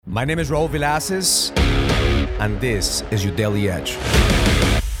My name is Raul Villacis, and this is your Daily Edge.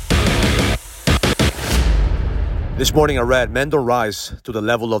 This morning I read, men don't rise to the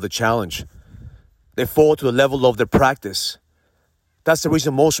level of the challenge. They fall to the level of their practice. That's the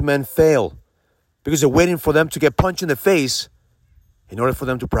reason most men fail, because they're waiting for them to get punched in the face in order for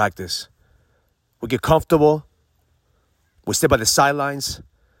them to practice. We get comfortable, we stay by the sidelines,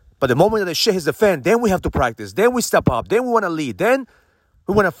 but the moment that the shit hits the fan, then we have to practice, then we step up, then we want to lead, then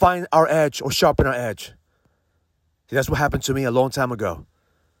we want to find our edge or sharpen our edge. See, that's what happened to me a long time ago.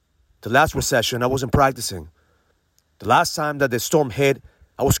 The last recession, I wasn't practicing. The last time that the storm hit,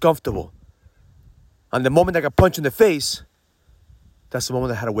 I was comfortable. And the moment I got punched in the face, that's the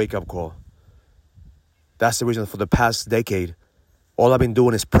moment I had a wake-up call. That's the reason for the past decade, all I've been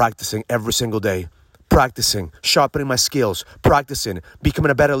doing is practicing every single day. Practicing, sharpening my skills, practicing,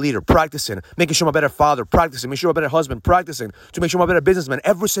 becoming a better leader, practicing, making sure I'm a better father, practicing, making sure I'm a better husband, practicing, to make sure I'm a better businessman.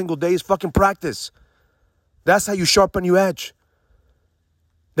 Every single day is fucking practice. That's how you sharpen your edge.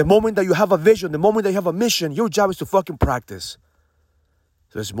 The moment that you have a vision, the moment that you have a mission, your job is to fucking practice.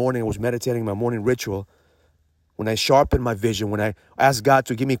 So this morning I was meditating my morning ritual. When I sharpened my vision, when I asked God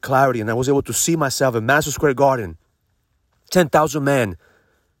to give me clarity, and I was able to see myself in Madison Square Garden, 10,000 men,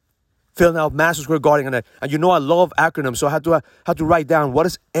 filling out Madison Square Garden, and you know I love acronyms, so I had to write down what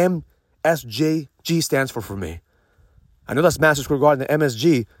does MSJG stands for me. I know that's Madison Square Garden, the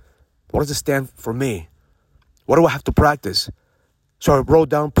MSG. What does it stand for me? What do I have to practice? So I wrote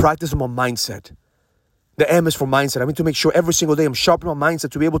down practice my mindset. The M is for mindset. I need to make sure every single day I'm sharpening my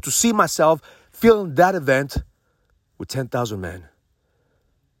mindset to be able to see myself feeling that event with 10,000 men.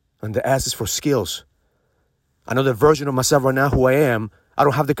 And the S is for skills. I know the version of myself right now, who I am, I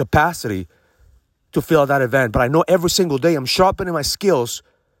don't have the capacity to feel that event, but I know every single day I'm sharpening my skills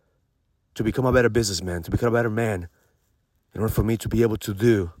to become a better businessman, to become a better man, in order for me to be able to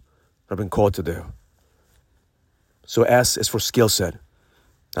do what I've been called to do. So S is for skill set.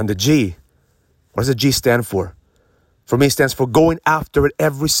 And the G, what does the G stand for? For me, it stands for going after it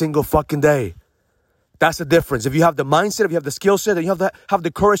every single fucking day. That's the difference. If you have the mindset, if you have the skill set, and you have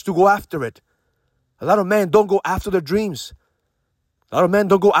the courage to go after it. A lot of men don't go after their dreams. A lot of men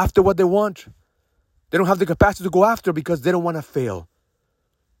don't go after what they want. They don't have the capacity to go after because they don't want to fail.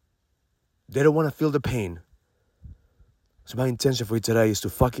 They don't want to feel the pain. So my intention for you today is to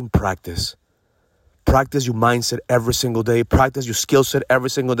fucking practice. Practice your mindset every single day. Practice your skill set every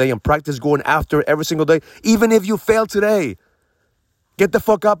single day. And practice going after it every single day. Even if you fail today, get the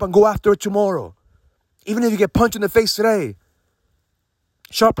fuck up and go after it tomorrow. Even if you get punched in the face today,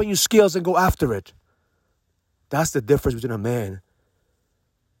 sharpen your skills and go after it. That's the difference between a man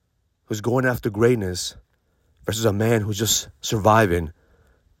who's going after greatness versus a man who's just surviving,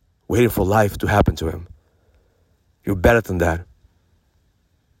 waiting for life to happen to him. You're better than that.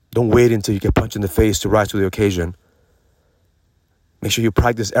 Don't wait until you get punched in the face to rise to the occasion. Make sure you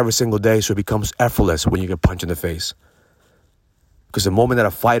practice every single day so it becomes effortless when you get punched in the face. Because the moment that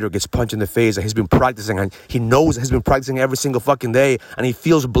a fighter gets punched in the face and he's been practicing, and he knows he's been practicing every single fucking day, and he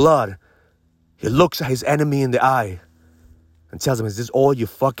feels blood, he looks at his enemy in the eye and tells him, is this all you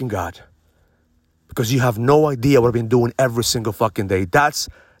fucking got? Because you have no idea what I've been doing every single fucking day. That's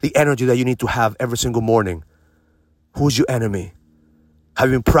the energy that you need to have every single morning. Who's your enemy? Have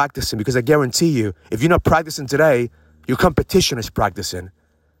you been practicing? Because I guarantee you, if you're not practicing today, your competition is practicing.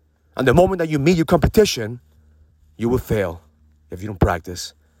 And the moment that you meet your competition, you will fail if you don't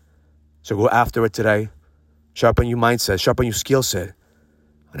practice. So go after it today. Sharpen your mindset, sharpen your skill set,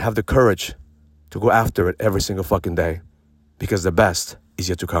 and have the courage to go after it every single fucking day. Because the best is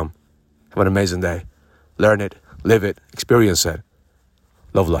yet to come. Have an amazing day. Learn it, live it, experience it.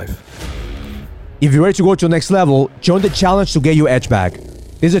 Love life. If you're ready to go to the next level, join the challenge to get your edge back.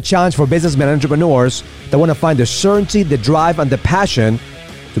 This is a challenge for businessmen and entrepreneurs that want to find the certainty, the drive, and the passion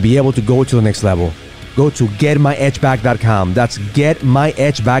to be able to go to the next level. Go to getmyedgeback.com. That's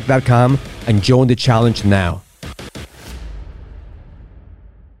getmyedgeback.com and join the challenge now.